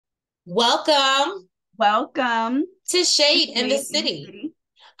Welcome Welcome to to Shade in the Shade in the City. City.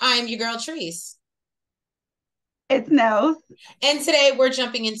 I'm your girl, Treese. It's Nels. And today we're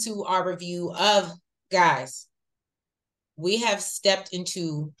jumping into our review of, guys, we have stepped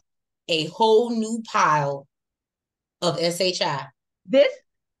into a whole new pile of SHI. This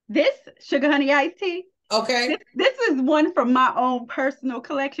this sugar honey iced tea. Okay. This is one from my own personal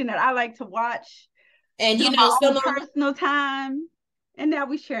collection that I like to watch And on my own personal time. And now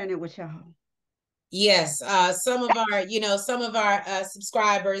we're sharing it with y'all. yes, some of our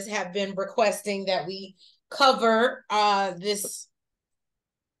subscribers have been requesting that we cover this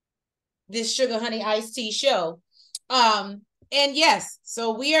sugar honey iced tea show. And yes,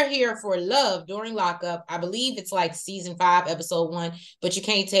 so we are here for Love During Lockup. I believe it's like season 5, episode 1, but you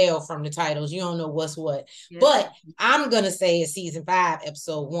can't tell from the titles. You don't know what's what. Yes. But I'm gonna say it's season 5,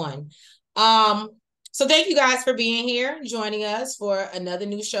 episode 1. So thank you guys for being here, joining us for another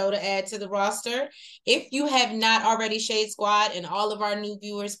new show to add to the roster. If you have not already, Shade Squad and all of our new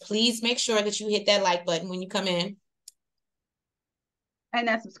viewers, please make sure that you hit that like button when you come in. And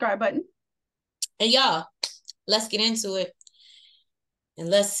that subscribe button. And y'all, let's get into it. And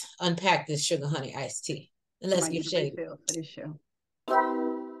let's unpack this sugar honey iced tea. And let's get shady for this show.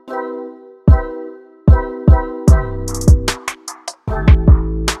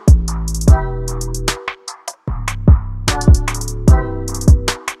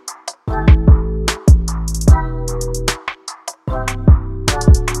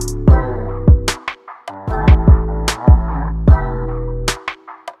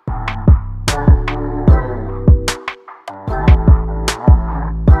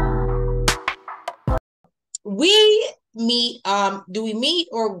 Do we meet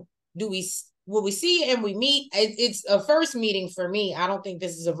or will we see and we meet? It's a first meeting for me. I don't think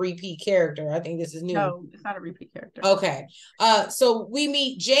this is a repeat character. I think this is new. No, it's not a repeat character. Okay. So we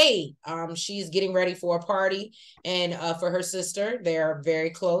meet Jade. She's getting ready for a party and for her sister. They're very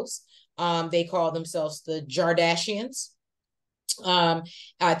close. They call themselves the Jardashians. I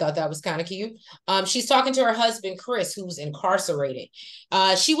thought that was kind of cute. She's talking to her husband, Chris, who's incarcerated.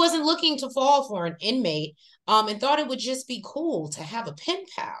 She wasn't looking to fall for an inmate, and thought it would just be cool to have a pen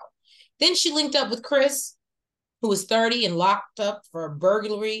pal. Then she linked up with Chris, who was 30 and locked up for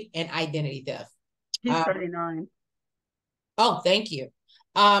burglary and identity theft. He's 39. Oh, thank you.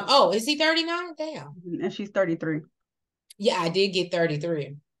 Is he 39? Damn. And she's 33. Yeah, I did get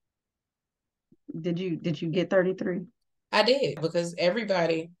 33. Did you get 33? I did, because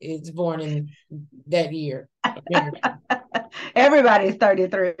everybody is born in that year. Everybody's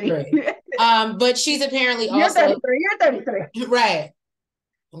 33. But she's apparently You're also 33. You're 33. Right.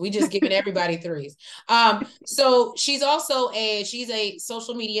 We just giving everybody threes. So she's a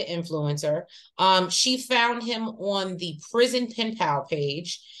social media influencer. She found him on the prison pen pal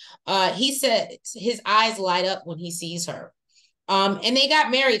page. He said his eyes light up when he sees her. And they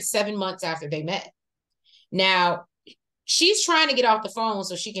got married 7 months after they met. Now, she's trying to get off the phone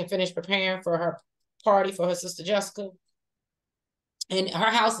so she can finish preparing for her party for her sister Jessica. And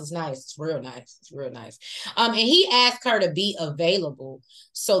her house is nice. It's real nice. It's real nice. And he asked her to be available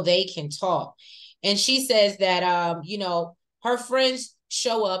so they can talk. And she says that, her friends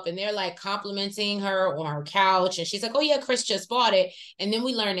show up and they're like complimenting her on her couch. And she's like, oh yeah, Chris just bought it. And then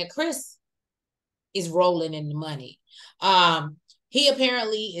we learn that Chris is rolling in the money. He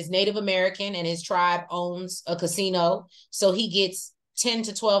apparently is Native American and his tribe owns a casino. So he gets $10,000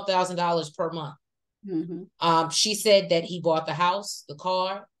 to $12,000 per month. Mm-hmm. She said that he bought the house, the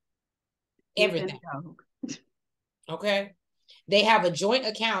car, everything. Okay. They have a joint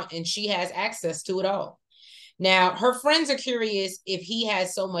account and she has access to it all. Now, her friends are curious, if he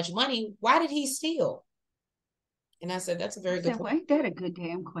has so much money, why did he steal? And I said, that's a very good question. Ain't that a good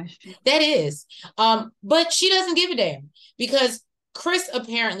damn question? That is. But she doesn't give a damn, because Chris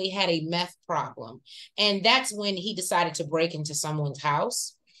apparently had a meth problem. And that's when he decided to break into someone's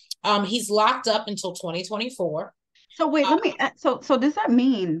house. He's locked up until 2024. So wait, let me. So does that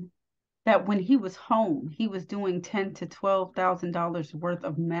mean that when he was home, he was doing $10,000 to $12,000 worth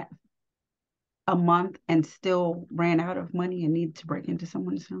of meth a month and still ran out of money and needed to break into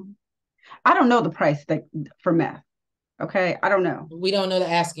someone's home? I don't know the price for meth. Okay, I don't know. We don't know the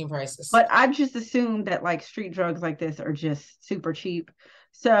asking prices. But I just assume that like street drugs like this are just super cheap.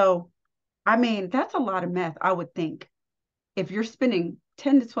 So, I mean, that's a lot of meth, I would think. If you're spending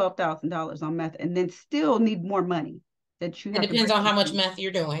 $10,000 to $12,000 on meth and then still need more money, that you have. It depends on how much meth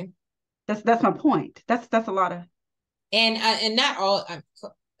you're doing. That's my point. That's a lot of. And not all.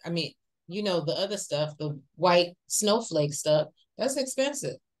 I mean, the other stuff, the white snowflake stuff, that's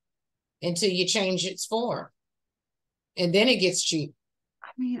expensive until you change its form, and then it gets cheap.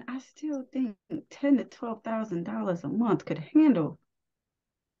 mean, I still think $10,000 to $12,000 a month could handle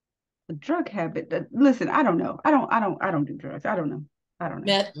a drug habit. Listen, I don't know. I don't do drugs. I don't know. I don't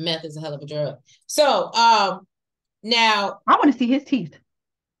know. Meth is a hell of a drug. So, now I want to see his teeth.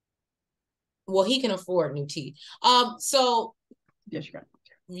 well, he can afford new teeth. So Yes, you got it.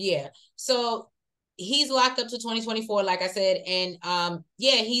 yeah. So he's locked up to 2024, like I said, and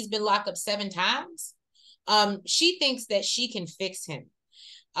yeah, he's been locked up 7 times. She thinks that she can fix him.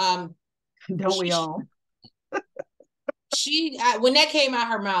 Don't we all? When that came out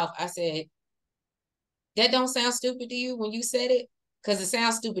her mouth, I said, that don't sound stupid to you when you said it? Because it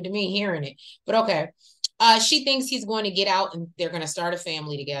sounds stupid to me hearing it. But okay. She thinks he's going to get out and they're going to start a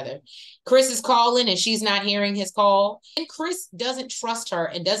family together. Chris is calling and she's not hearing his call. And Chris doesn't trust her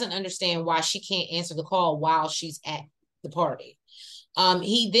and doesn't understand why she can't answer the call while she's at the party.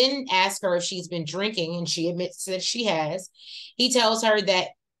 He then asks her if she's been drinking and she admits that she has. He tells her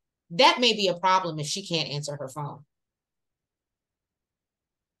that may be a problem if she can't answer her phone.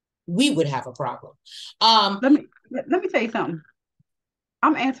 We would have a problem. Let me tell you something.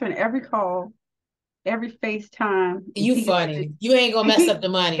 I'm answering every call, every FaceTime. You funny. You ain't gonna mess up the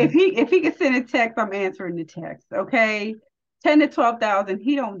money. If he can send a text, I'm answering the text. Okay. 10 to 12,000.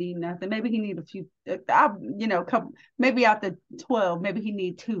 He don't need nothing. Maybe he need a few, couple, maybe out the 12, maybe he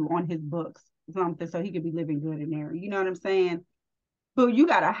need 2 on his books, something, so he could be living good in there. You know what I'm saying? But you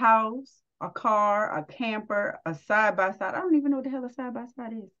got a house, a car, a camper, a side-by-side. I don't even know what the hell a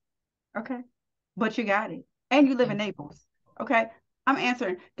side-by-side is. Okay. But you got it. And you live in Naples. Okay. I'm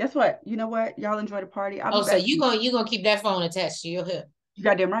answering. Guess what? You know what? Y'all enjoy the party. So you gonna keep that phone attached to your hip. You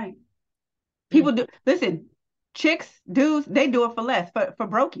goddamn right. People do listen, chicks, dudes, they do it for less, for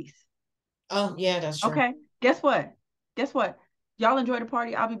brokies. Oh, yeah, that's true. Okay. Guess what? Y'all enjoy the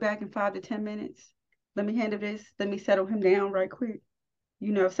party. I'll be back in 5 to 10 minutes. Let me handle this. Let me settle him down right quick.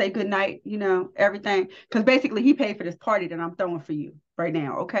 Say good night, everything. Because basically he paid for this party that I'm throwing for you right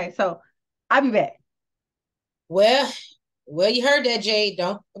now. Okay. So I'll be back. Well, you heard that, Jade.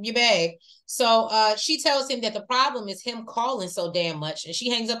 Don't put your bag. So she tells him that the problem is him calling so damn much, and she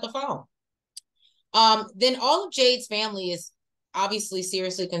hangs up the phone. Then all of Jade's family is obviously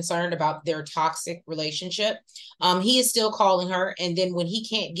seriously concerned about their toxic relationship. He is still calling her, and then when he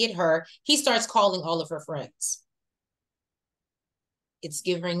can't get her, he starts calling all of her friends. It's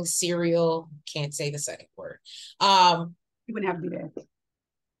giving serial, can't say the second word. You wouldn't have to do that.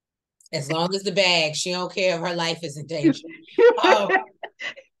 As long as the bag, she don't care if her life is in danger.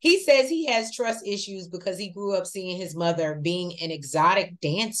 He says he has trust issues because he grew up seeing his mother being an exotic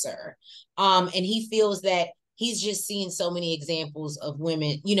dancer. And he feels that he's just seen so many examples of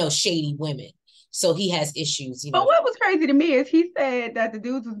women, shady women. So he has issues. But what was crazy to me is he said that the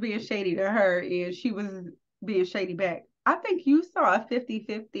dudes was being shady to her and she was being shady back. I think you saw a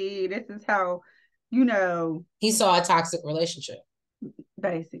 50-50. This is how, he saw a toxic relationship.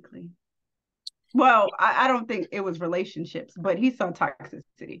 Basically. Well, I don't think it was relationships, but he saw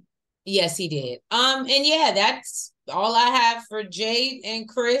toxicity. Yes, he did. And yeah, that's all I have for Jade and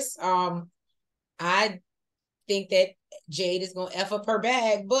Chris. I think that Jade is gonna F up her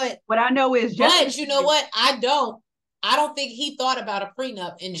bag, but what I know is but you know what? I don't think he thought about a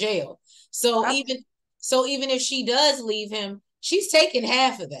prenup in jail. So even if she does leave him, she's taking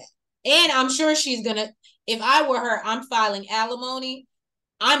half of that. And I'm sure she's gonna, if I were her, I'm filing alimony.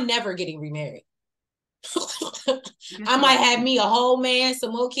 I'm never getting remarried. I might have me a whole man,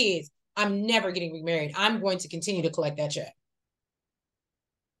 some more kids. I'm never getting remarried. I'm going to continue to collect that check.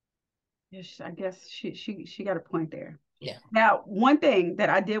 Yes, I guess she got a point there. Yeah. Now, one thing that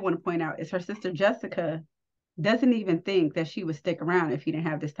I did want to point out is her sister Jessica doesn't even think that she would stick around if he didn't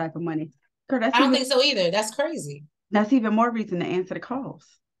have this type of money. Girl, I don't think so either. That's crazy. That's even more reason to answer the calls.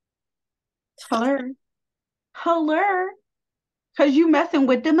 Hello. Because you messing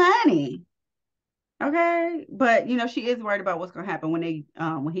with the money. Okay. But she is worried about what's gonna happen when he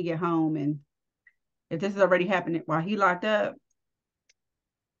get home, and if this is already happening while he locked up.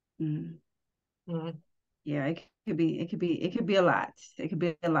 Yeah, it could be a lot. It could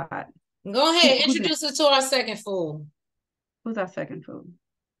be a lot. Go ahead, introduce us to our second fool. Who's our second fool?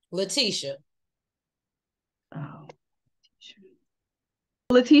 Latisha. Oh.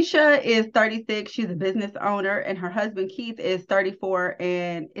 Latisha is 36. She's a business owner, and her husband Keith is 34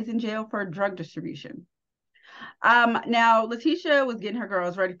 and is in jail for drug distribution. Now Latisha was getting her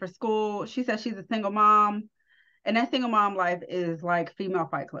girls ready for school. She says she's a single mom, and that single mom life is like female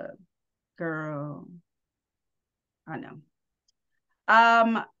Fight Club. Girl, I know.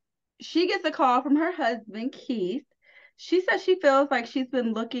 She gets a call from her husband Keith. She says she feels like she's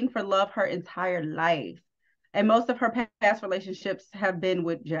been looking for love her entire life. And most of her past relationships have been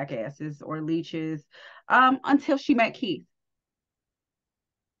with jackasses or leeches, until she met Keith.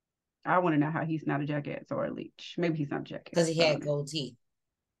 I want to know how he's not a jackass or a leech. Maybe he's not a jackass. Because he had gold teeth.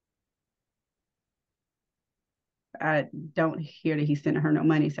 I don't hear that he's sending her no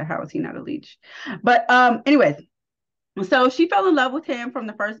money, so how is he not a leech? But anyways, so she fell in love with him from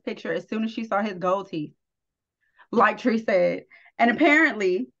the first picture as soon as she saw his gold teeth, like Tree said. And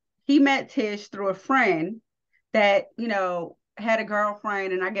apparently he met Tish through a friend that, you know, had a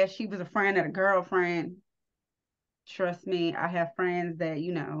girlfriend, and I guess she was a friend of a girlfriend. Trust me, I have friends that,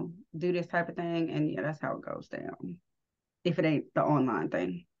 you know, do this type of thing, and yeah, that's how it goes down. If it ain't the online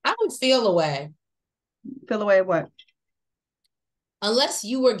thing. I would feel away. Feel away what? Unless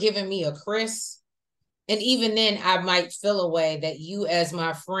you were giving me a Chris, and even then I might feel away that you as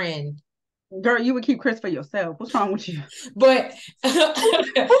my friend. Girl, you would keep Chris for yourself. What's wrong with you? But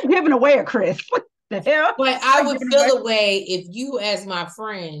who's giving away a Chris? What the hell? But I would feel away if you as my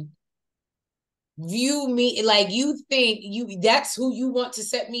friend view me like you think that's who you want to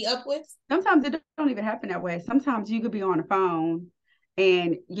set me up with. Sometimes it don't even happen that way. Sometimes you could be on the phone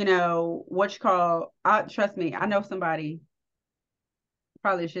and, you know, trust me, I know somebody.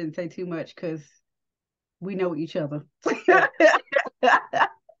 Probably shouldn't say too much because we know each other.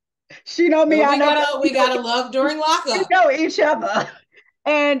 She know me. We gotta love during lockup. We know each other.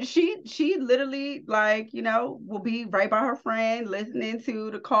 And she literally, like, you know, will be right by her friend listening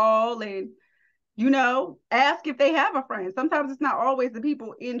to the call and, you know, ask if they have a friend. Sometimes it's not always the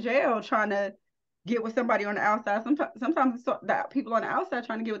people in jail trying to get with somebody on the outside. Sometimes it's the people on the outside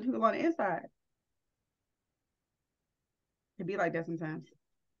trying to get with people on the inside. It'd be like that sometimes.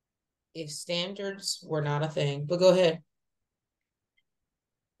 If standards were not a thing, but go ahead.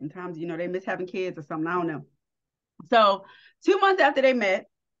 Sometimes, you know, they miss having kids or something. I don't know. So 2 months after they met,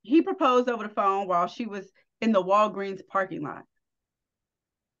 he proposed over the phone while she was in the Walgreens parking lot.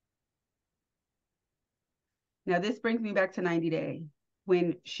 Now, this brings me back to 90 Day,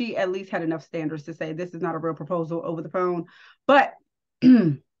 when she at least had enough standards to say this is not a real proposal over the phone. But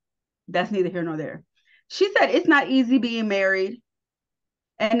that's neither here nor there. She said it's not easy being married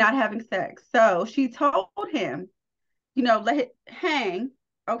and not having sex. So she told him, you know, let it hang.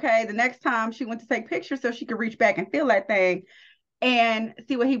 Okay, the next time she went to take pictures so she could reach back and feel that thing and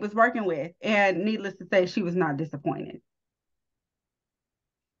see what he was working with. And needless to say, she was not disappointed.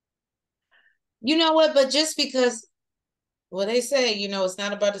 You know what? But just because, well, they say, you know, it's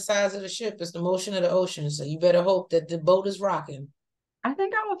not about the size of the ship, it's the motion of the ocean. So you better hope that the boat is rocking. I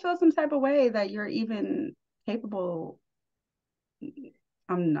think I would feel some type of way that you're even capable.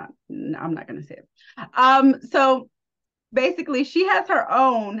 I'm not going to say it. So basically, she has her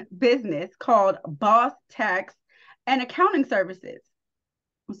own business called Boss Tax and Accounting Services.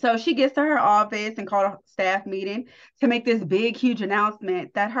 So she gets to her office and called a staff meeting to make this big, huge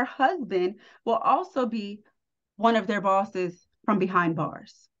announcement that her husband will also be one of their bosses from behind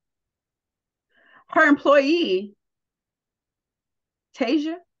bars. Her employee,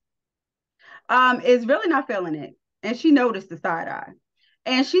 Tasia, is really not feeling it. And she noticed the side eye.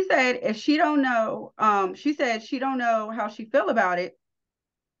 And she said if she don't know, she said she don't know how she feel about it.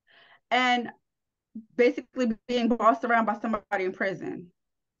 And basically being bossed around by somebody in prison.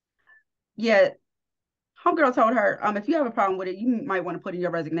 Yet, homegirl told her, if you have a problem with it, you might want to put in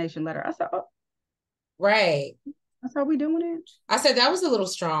your resignation letter. I said, oh. Right. That's how we doing it? I said that was a little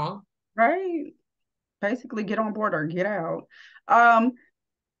strong. Right. Basically, get on board or get out.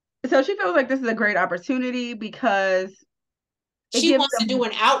 So she feels like this is a great opportunity because she wants to do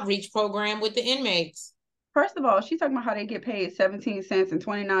an outreach program with the inmates. First of all, she's talking about how they get paid 17 cents and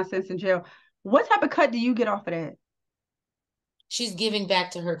 29 cents in jail. What type of cut do you get off of that? She's giving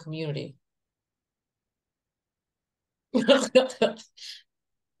back to her community. It's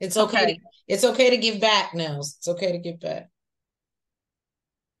okay. It's okay to give back, Nels. It's okay to give back.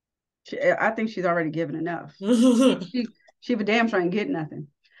 I think she's already given enough. she for damn sure ain't get nothing.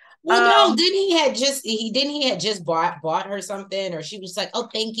 Well, no, he had just bought her something, or she was like, "Oh,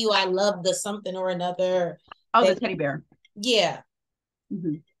 thank you, I love the something or another." Oh, the teddy bear. Yeah.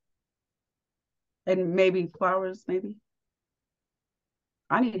 Mm-hmm. And maybe flowers, maybe.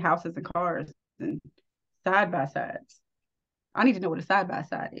 I need houses and cars and side by sides. I need to know what a side by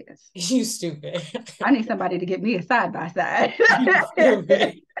side is. You stupid. I need somebody to get me a side by side.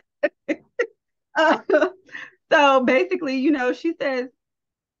 So basically, you know, she says,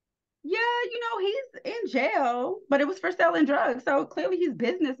 yeah, you know, he's in jail, but it was for selling drugs. So clearly he's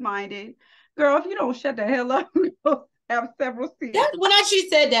business minded. Girl, if you don't shut the hell up, you'll have several seats. When she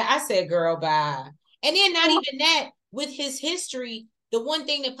said that, I said, girl, bye. And then not even that, with his history, the one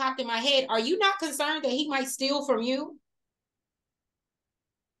thing that popped in my head, are you not concerned that he might steal from you?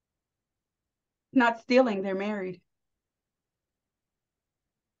 Not stealing, they're married.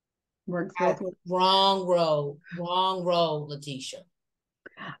 Works both ways. Wrong road, Latisha.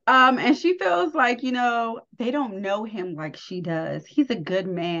 And she feels like, they don't know him like she does. He's a good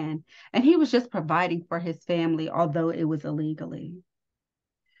man, and he was just providing for his family, although it was illegally.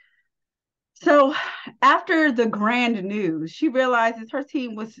 So after the grand news, she realizes her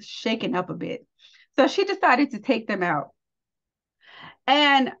team was shaken up a bit. So she decided to take them out.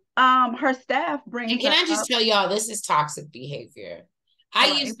 And her staff brings. And can I just tell y'all, this is toxic behavior.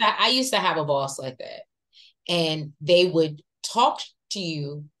 I used to have a boss like that, and they would talk to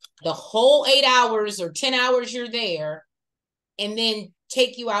you the whole 8 hours or 10 hours you're there, and then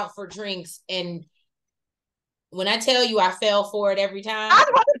take you out for drinks. And when I tell you, I fell for it every time. I was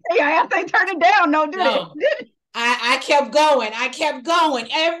about to say, I have to turn it down. No, did it? I kept going. I kept going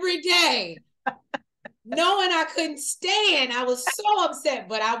every day, knowing I couldn't stand. I was so upset,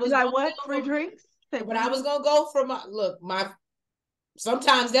 but I was like, what? Free drinks? But I was gonna go for my.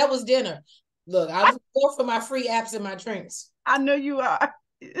 Sometimes that was dinner. Look, I was gonna go for my free apps and my drinks. I know you are.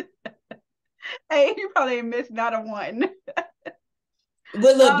 Hey, you probably ain't missed not a one.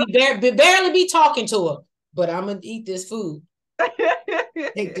 But look, barely be talking to her, but I'm gonna eat this food.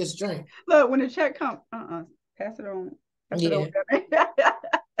 Take this drink. Look, when the check comes, pass it on.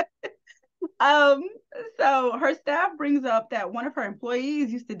 So her staff brings up that one of her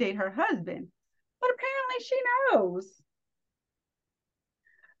employees used to date her husband, but apparently she knows.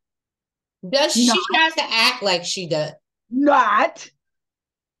 Does she have to act like she does? Not.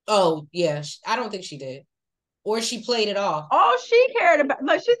 Oh, yeah. I don't think she did. Or she played it off. All she cared about,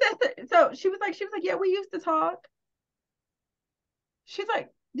 look, she said, so she was like, yeah, we used to talk. She's like,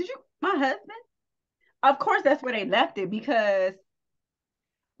 my husband? Of course, that's where they left it, because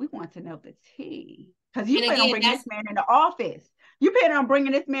we want to know the tea. Because you plan on bringing this man in the office. You plan on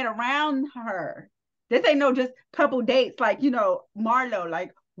bringing this man around her. This ain't no just couple dates like, Marlo,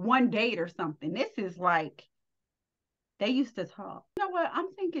 like one date or something. This is like, they used to talk. You know what?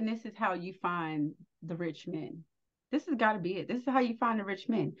 I'm thinking this is how you find the rich men. This has got to be it. This is how you find the rich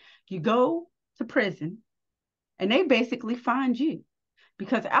men. You go to prison, and they basically find you.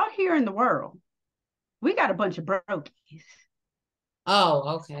 Because out here in the world, we got a bunch of brokies.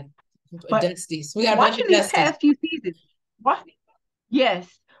 Oh, okay. But Dusties. We got watching these past few seasons.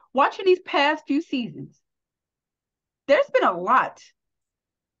 Watching these past few seasons, there's been a lot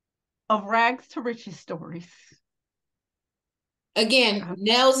of rags to riches stories. Again,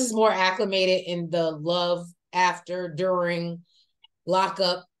 Nels is more acclimated in the Love After, During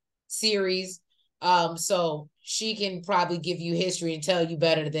Lockup series. So she can probably give you history and tell you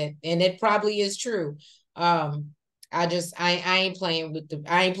better and it probably is true. I ain't playing with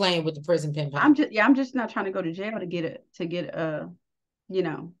the prison pen pal. I'm just not trying to go to jail to get a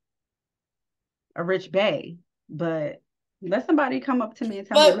rich bae, but let somebody come up to me and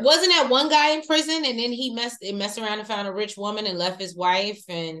tell me. But wasn't that one guy in prison, and then he messed around and found a rich woman and left his wife,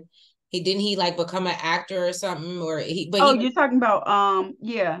 and he like become an actor or something, or you're talking about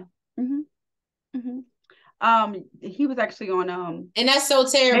yeah. He was actually on and that's so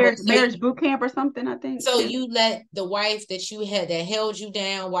terrible. Marriage boot camp or something, I think. So you let the wife that you had that held you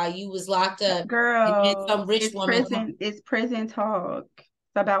down while you was locked up, girl, and then some rich woman. It's prison talk. It's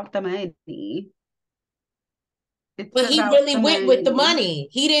about the money. But he really went with the money.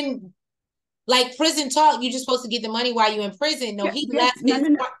 He didn't like prison talk. You're just supposed to get the money while you're in prison. No, he left. No.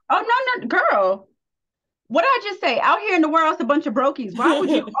 Oh no, girl. What did I just say? Out here in the world, it's a bunch of brokies. Why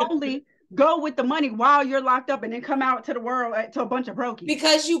would you only go with the money while you're locked up and then come out to the world to a bunch of brokies?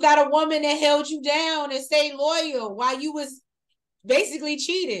 Because you got a woman that held you down and stayed loyal while you was basically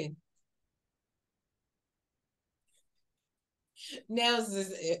cheating.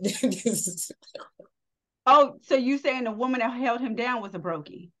 Oh, so you saying the woman that held him down was a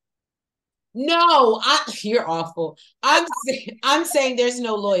brokie? No, you're awful. I'm saying there's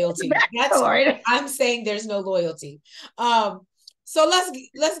no loyalty. I'm saying there's no loyalty. So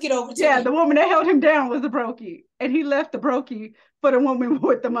let's get over to the woman that held him down was a brokie, and he left the brokie for the woman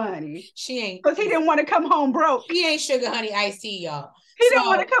with the money. She ain't, because he didn't want to come home broke. He ain't sugar honey iced tea, y'all. He didn't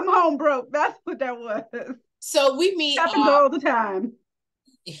want to come home broke. That's what that was. So we meet happens all the time.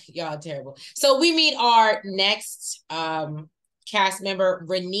 Y'all terrible. So we meet our next cast member,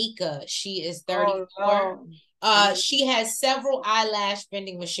 Reneka. She is 34. She has several eyelash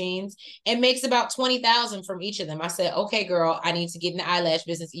bending machines and makes about 20,000 from each of them. I said, okay, girl, I need to get in the eyelash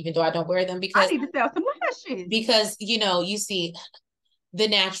business, even though I don't wear them, because I need to sell some lashes. Because you see, the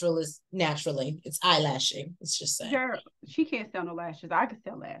natural is naturally. It's eyelashing. It's just saying. Girl, she can't sell no lashes. I can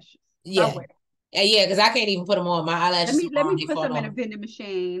sell lashes. Yeah. Yeah, because I can't even put them on. My eyelashes Let are me put them in a vending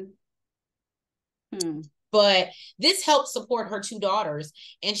machine. But this helps support her two daughters,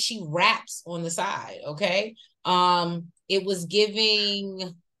 and she raps on the side. Okay. It was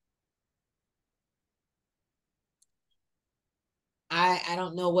giving. I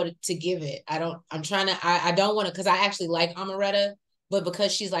don't know what to give it. I don't want to, because I actually like Amaretta, but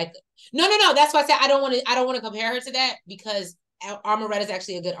because she's like, no. That's why I said I don't want to compare her to that, because Amaretta is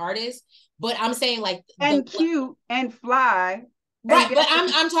actually a good artist. But I'm saying like cute and fly. Right, but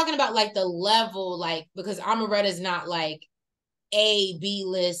I'm talking about like the level, like, because Amaretta is not like A, B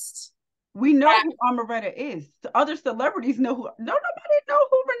list. We know who Amaretta is. The other celebrities know who. No, nobody know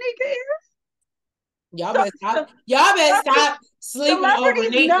who Reneka is. Y'all better stop sleeping on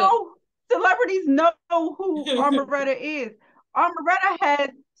Reneka. Celebrities know who Amaretta is. Amaretta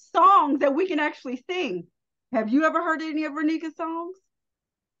has songs that we can actually sing. Have you ever heard any of Reneka's songs?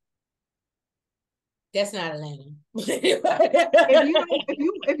 That's not Atlanta. if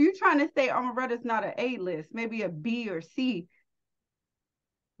you're trying to say Amaretta's not an A list, maybe a B or C,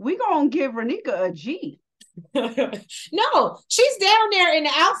 we gonna give Reneka a G. No, she's down there in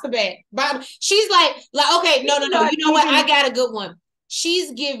the alphabet. But she's like okay, no. You know what? I got a good one.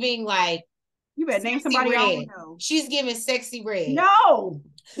 She's giving like, you better name somebody else. She's giving Sexy Red. No,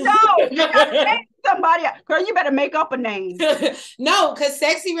 you gotta name somebody else. Girl, you better make up a name. No, because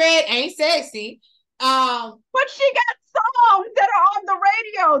Sexy Red ain't sexy. But she got songs that are on the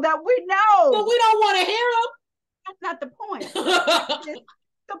radio that we know. But we don't want to hear them. That's not the point.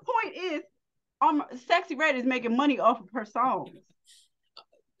 The point is, Sexy Red is making money off of her songs.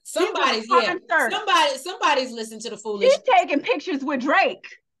 Somebody's listening to the foolish. She's taking pictures with Drake.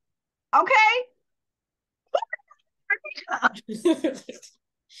 Okay.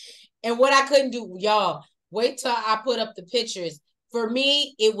 And what I couldn't do, y'all, wait till I put up the pictures. For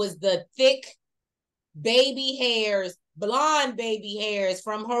me, it was the thick baby hairs, blonde baby hairs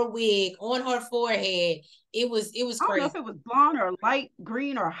from her wig on her forehead. It was crazy. I don't know if it was blonde or light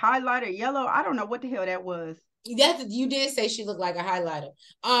green or highlighter yellow. I don't know what the hell that was. You did say she looked like a highlighter.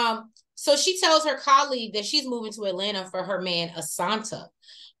 So she tells her colleague that she's moving to Atlanta for her man Asonta.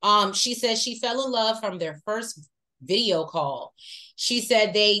 She says she fell in love from their first video call. She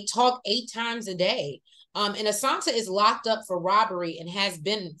said they talk 8 times a day. And Asonta is locked up for robbery and has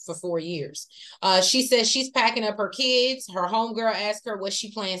been for 4 years. She says she's packing up her kids. Her homegirl asked her what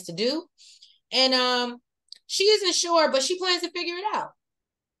she plans to do. And she isn't sure, but she plans to figure it out.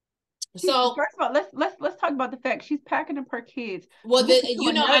 So first of all, let's talk about the fact she's packing up her kids. Well,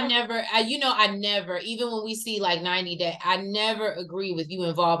 I never, even when we see like 90 Day, I never agree with you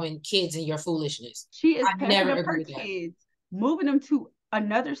involving kids in your foolishness. She is packing up her kids, moving them to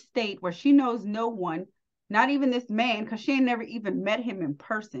another state where she knows no one, not even this man, because she ain't never even met him in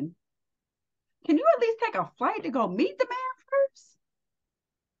person. Can you at least take a flight to go meet the man first?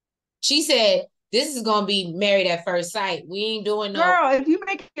 She said, this is going to be married at first sight. We ain't doing no. Girl, if you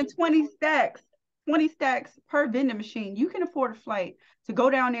making 20 stacks per vending machine, you can afford a flight to go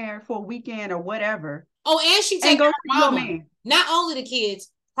down there for a weekend or whatever. Oh, and she taking her mama. Not only the kids,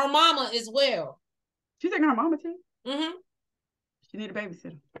 her mama as well. She's taking her mama too? Mm-hmm. She need a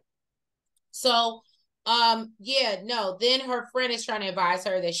babysitter. So, then her friend is trying to advise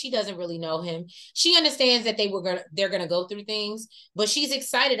her that she doesn't really know him. She understands that they're gonna go through things, but she's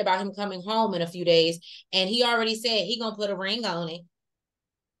excited about him coming home in a few days, and he already said he gonna put a ring on it.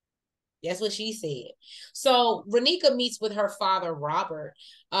 That's what she said. So Reneka meets with her father, Robert.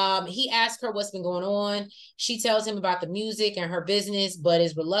 He asks her what's been going on. She tells him about the music and her business, but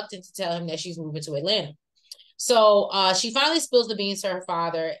is reluctant to tell him that she's moving to Atlanta. So she finally spills the beans to her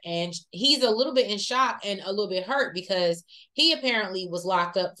father, and he's a little bit in shock and a little bit hurt because he apparently was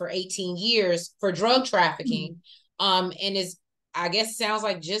locked up for 18 years for drug trafficking. And I guess sounds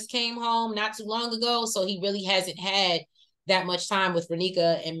like just came home not too long ago. So he really hasn't had that much time with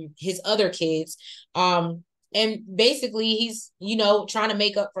Reneka and his other kids. And basically he's, trying to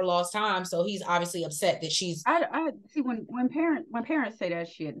make up for lost time. So he's obviously upset that she's. I see when parents say that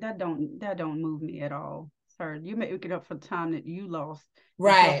shit, that don't move me at all. You make it up for the time that you lost.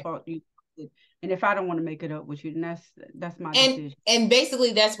 Right. And if I don't want to make it up with you, then that's my decision. And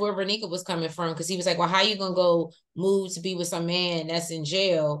basically that's where Reneka was coming from, because he was like, well, how you gonna go move to be with some man that's in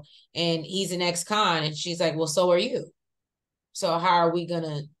jail and he's an ex-con? And she's like, well, so are you. So how are we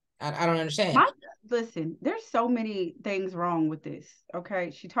gonna, I don't understand. Listen, there's so many things wrong with this. Okay.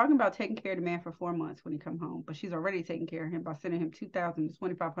 She's talking about taking care of the man for 4 months when he come home, but she's already taking care of him by sending him $2,000 to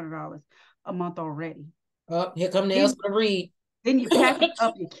 $2,500 a month already. Oh, here come nails for the read. Then you pack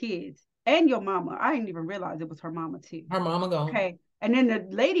up your kids and your mama. I didn't even realize it was her mama too. Her mama gone. Okay. And then the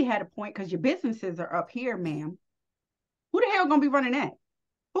lady had a point because your businesses are up here, ma'am. Who the hell gonna be running that?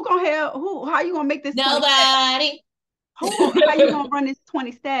 Who gonna hell? Who? How you gonna make this? Nobody. How you gonna run this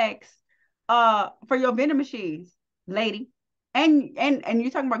 20 stacks? For your vending machines, lady, and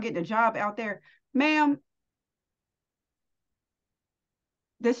you're talking about getting a job out there, ma'am.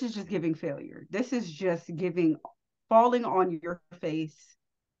 This is just giving failure. This is just giving falling on your face.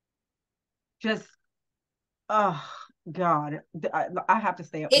 Just, oh God, I have to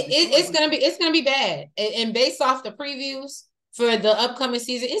stay up with this story. It's gonna be bad, and based off the previews for the upcoming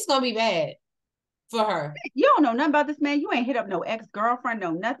season, it's gonna be bad for her. You don't know nothing about this man. You ain't hit up no ex-girlfriend,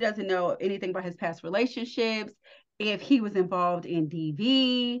 no nothing. Doesn't know anything about his past relationships. If he was involved in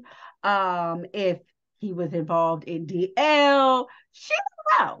DV, if he was involved in DL, she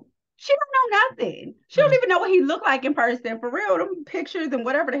don't know. She don't know nothing. She don't even know what he looked like in person. For real, them pictures and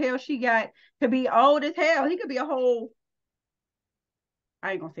whatever the hell she got could be old as hell. He could be a whole.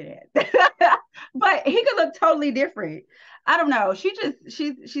 I ain't gonna say that, but he could look totally different. I don't know.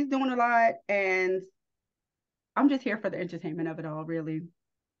 She's doing a lot, and I'm just here for the entertainment of it all, really.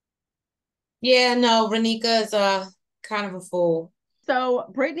 Yeah, no, Reneka is kind of a fool.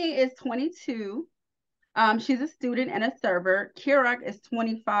 So Brittney is 22. She's a student and a server. Kerok is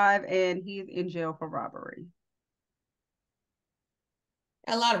 25, and he's in jail for robbery.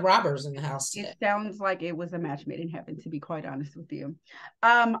 A lot of robbers in the house today. It sounds like it was a match made in heaven, to be quite honest with you.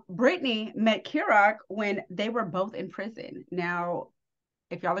 Brittney met Kerok when they were both in prison. Now,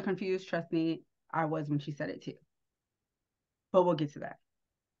 if y'all are confused, trust me, I was when she said it too. But we'll get to that.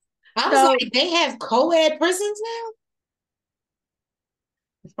 I was like, they have co-ed prisons now?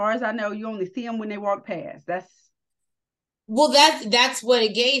 As far as I know, you only see them when they walk past. That's what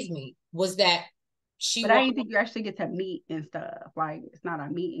it gave me, was that she. But I didn't think you actually get to meet and stuff. Like, it's not a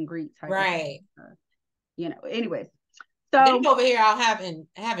meet and greet type right. Of anyways. So they over here out having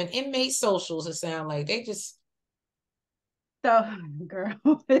inmate socials, it sound like. They just. So, girl,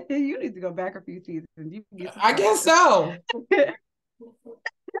 you need to go back a few seasons. I guess so.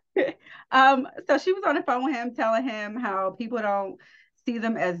 So she was on the phone with him, telling him how people don't see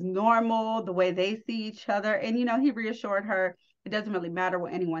them as normal, the way they see each other. And, he reassured her it doesn't really matter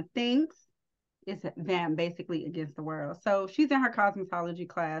what anyone thinks. It's them basically against the world. So she's in her cosmetology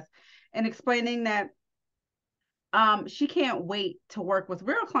class and explaining that she can't wait to work with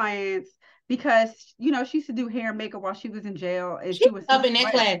real clients because, she used to do hair and makeup while she was in jail. And she was up in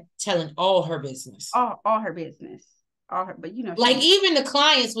that class telling all her business. All her business. But like even the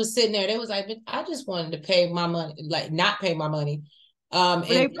clients was sitting there. They was like, I just wanted to pay my money, like not pay my money. And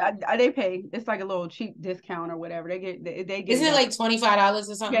they pay. It's like a little cheap discount or whatever. They get. Isn't it like $25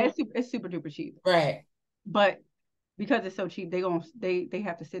 or something? Yeah, it's super duper cheap. Right. But because it's so cheap, they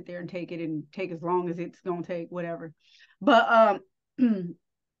have to sit there and take it and take as long as it's gonna take, whatever. But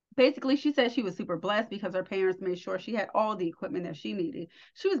basically, she said she was super blessed because her parents made sure she had all the equipment that she needed.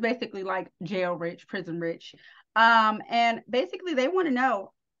 She was basically like jail rich, prison rich. And basically they want to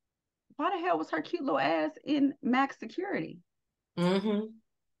know why the hell was her cute little ass in max security? Mm-hmm.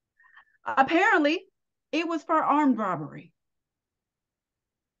 Apparently, it was for armed robbery.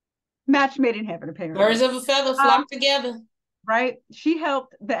 Match made in heaven, apparently. Birds of a feather flock together. Right? She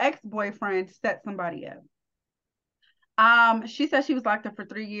helped the ex-boyfriend set somebody up. She said she was locked up for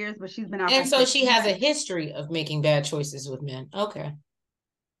 3 years, but she's been out. And so she has a history of making bad choices with men. Okay.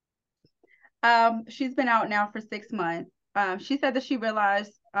 She's been out now for 6 months. She said that she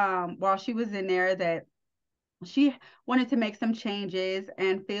realized while she was in there that she wanted to make some changes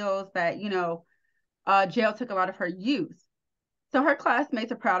and feels that, jail took a lot of her youth. So her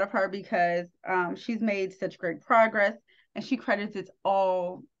classmates are proud of her because she's made such great progress, and she credits it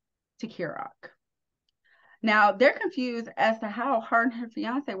all to Kerok. Now, they're confused as to how her and her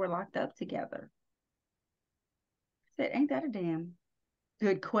fiance were locked up together. I said, ain't that a damn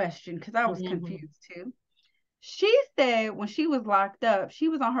good question? Because I was confused too. She said when she was locked up, she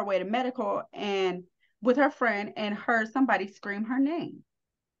was on her way to medical and with her friend, and heard somebody scream her name.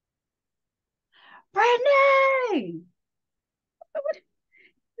 Brittney!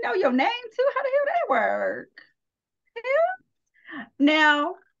 Know your name too? How the hell that work? Yeah.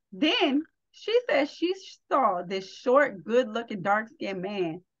 Now, then she says she saw this short, good-looking, dark-skinned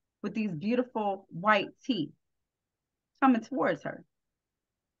man with these beautiful white teeth coming towards her.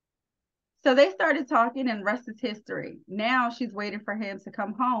 So they started talking, and rest is history. Now she's waiting for him to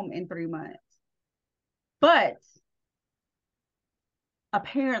come home in 3 months. But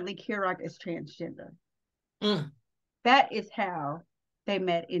apparently Kerok is transgender. That is how they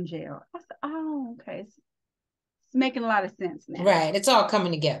met in jail. I said, oh, okay. making a lot of sense now. Right. It's all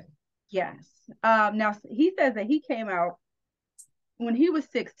coming together. Yes. Now he says that he came out when he was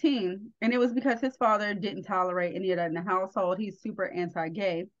 16, and it was because his father didn't tolerate any of that in the household. He's super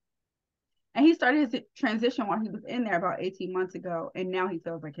anti-gay. And he started his transition while he was in there about 18 months ago, and now he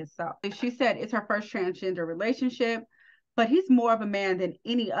feels like himself. She said it's her first transgender relationship, but he's more of a man than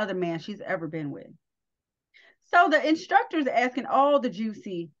any other man she's ever been with. So the instructor's asking all the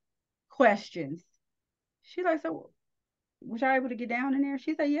juicy questions. She's like, so was y'all able to get down in there?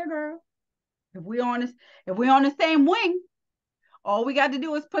 She said, yeah, girl. If we on the same wing, all we got to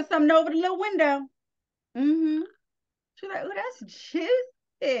do is put something over the little window. She's like, oh, that's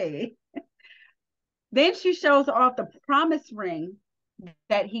juicy. Then she shows off the promise ring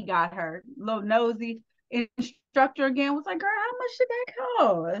that he got her. Little nosy instructor again was like, girl, how much did that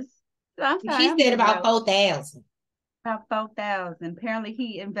cost? She said about 4,000. About 4,000. Apparently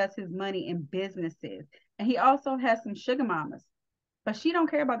he invests his money in businesses. And he also has some sugar mamas. But she don't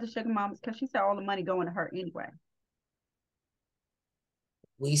care about the sugar mamas because she said all the money going to her anyway.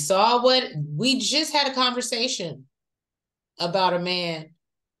 We just had a conversation about a man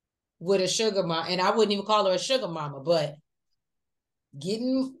with a sugar mama, and I wouldn't even call her a sugar mama, but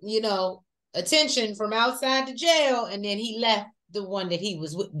getting, attention from outside the jail, and then he left the one that he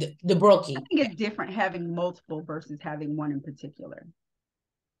was with, the brokey. I think it's different having multiple versus having one in particular.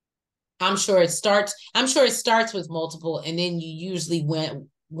 I'm sure it starts with multiple, and then you usually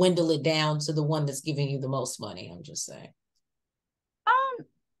dwindle it down to the one that's giving you the most money. I'm just saying.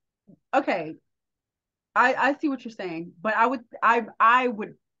 Okay. I see what you're saying, but I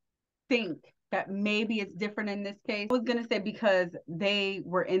would think that maybe it's different in this case. I was gonna say because they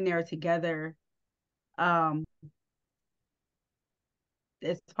were in there together.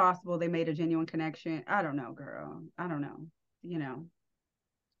 It's possible they made a genuine connection. I don't know, girl. I don't know.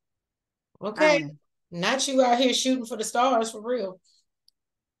 Okay. Not you out here shooting for the stars for real.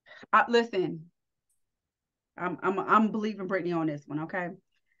 Listen, I'm believing Brittney on this one, okay?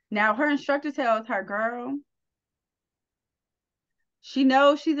 Now her instructor tells her, girl, she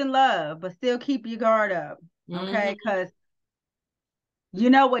knows she's in love, but still keep your guard up, okay? Because you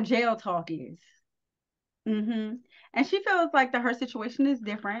know what jail talk is. And she feels like her situation is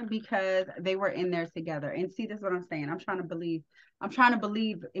different because they were in there together. And see, this is what I'm saying. I'm trying to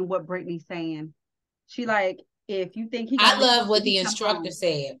believe in what Brittney's saying. She like, if you think I love what the instructor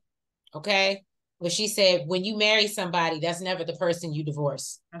said, okay? But she said, when you marry somebody, that's never the person you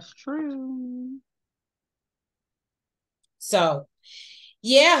divorce. That's true. So,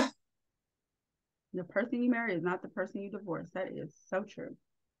 yeah. The person you marry is not the person you divorce. That is so true.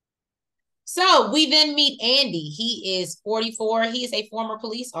 So we then meet Andy. He is 44. He is a former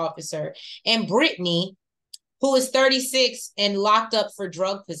police officer. And Brittney, who is 36 and locked up for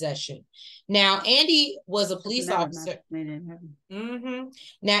drug possession. Now, Andy was a police officer.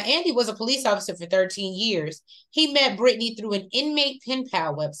 Now, Andy was a police officer for 13 years. He met Brittney through an inmate pen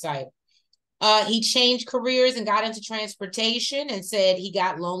pal website. He changed careers and got into transportation and said he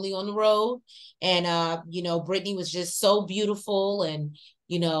got lonely on the road. And, Brittney was just so beautiful and,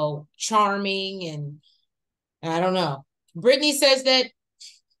 charming. And I don't know. Brittney says that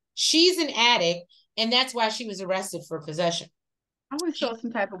she's an addict and that's why she was arrested for possession. I always feel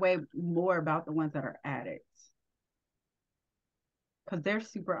some type of way more about the ones that are addicts. Because they're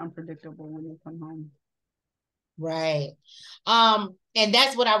super unpredictable when they come home. Right. And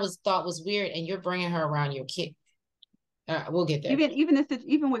that's what I thought was weird. And you're bringing her around your kid. We'll get there.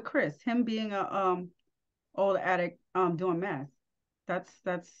 Even with Chris, him being a old addict, doing meth,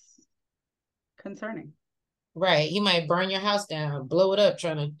 that's concerning. Right. He might burn your house down, blow it up,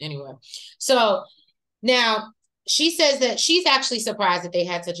 anyway. So now she says that she's actually surprised that they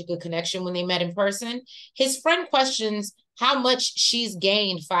had such a good connection when they met in person. His friend questions how much she's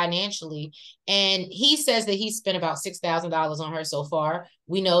gained financially. And he says that he spent about $6,000 on her so far.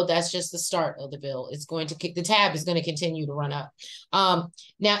 We know that's just the start of the bill. The tab is going to continue to run up. Now,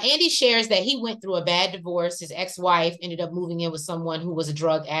 Andy shares that he went through a bad divorce. His ex-wife ended up moving in with someone who was a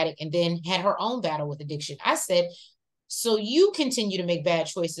drug addict and then had her own battle with addiction. I said, so you continue to make bad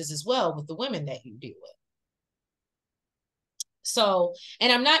choices as well with the women that you deal with. So,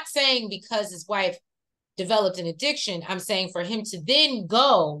 and I'm not saying because his wife developed an addiction, I'm saying for him to then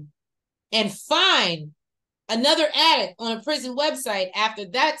go and find another addict on a prison website after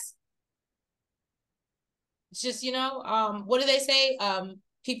that's just, what do they say?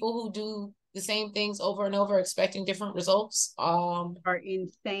 People who do the same things over and over expecting different results are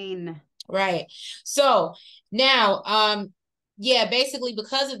insane. Right. So now yeah, basically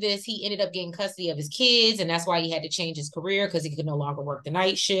because of this, he ended up getting custody of his kids, and that's why he had to change his career because he could no longer work the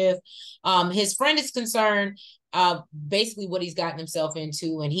night shift. His friend is concerned, basically what he's gotten himself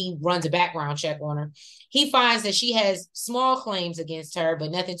into, and he runs a background check on her. He finds that she has small claims against her,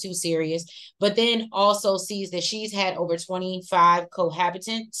 but nothing too serious. But then also sees that she's had over 25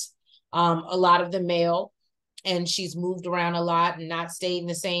 cohabitants, a lot of them male, and she's moved around a lot and not stayed in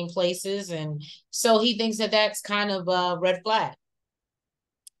the same places. And so he thinks that that's kind of a red flag.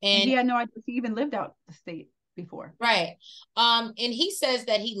 And And he had no idea he even lived out the state before. right. And he says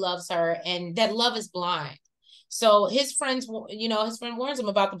that he loves her and that love is blind. So his friends, his friend warns him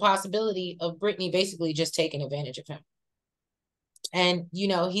about the possibility of Brittney basically just taking advantage of him. And,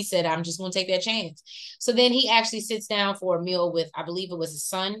 he said, I'm just going to take that chance. So then he actually sits down for a meal with, I believe it was his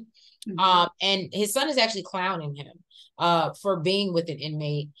son. And his son is actually clowning him for being with an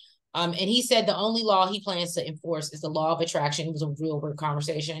inmate. And he said the only law he plans to enforce is the law of attraction. It was a real weird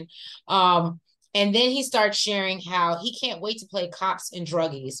conversation. And then he starts sharing how he can't wait to play cops and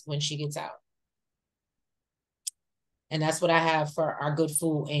druggies when she gets out. And that's what I have for our good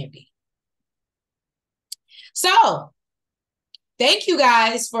fool, Andy. So thank you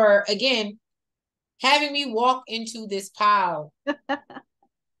guys for, again, having me walk into this pile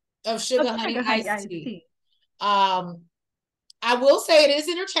of sugar honey iced tea. I will say it is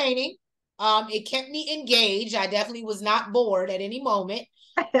entertaining. It kept me engaged. I definitely was not bored at any moment.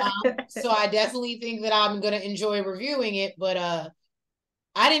 So I definitely think that I'm going to enjoy reviewing it, but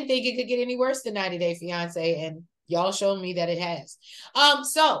I didn't think it could get any worse than 90 Day Fiance, and y'all showed me that it has.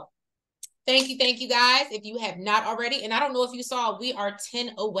 So thank you guys. If you have not already, and I don't know if you saw, we are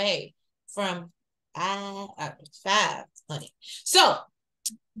 10 away from 5 honey. So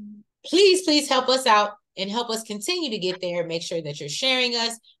please help us out and help us continue to get there. Make sure that you're sharing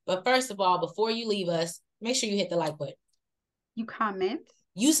us. But first of all, before you leave us, make sure you hit the like button. You comment.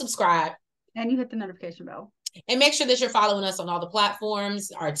 You subscribe. And you hit the notification bell. And make sure that you're following us on all the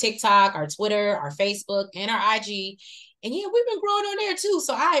platforms, our TikTok, our Twitter, our Facebook, and our IG. And yeah, we've been growing on there too.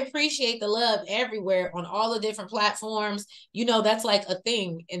 So I appreciate the love everywhere on all the different platforms. That's like a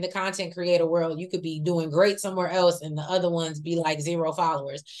thing in the content creator world. You could be doing great somewhere else and the other ones be like 0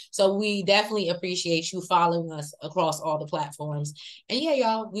 followers. So we definitely appreciate you following us across all the platforms. And yeah,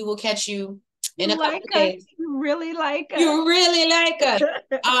 y'all, we will catch you in a couple days. You really like us. You really like us.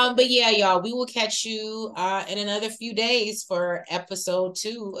 But yeah, y'all, we will catch you in another few days for episode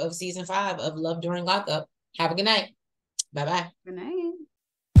 2 of season 5 of Love During Lockup. Have a good night. Bye-bye. Good night.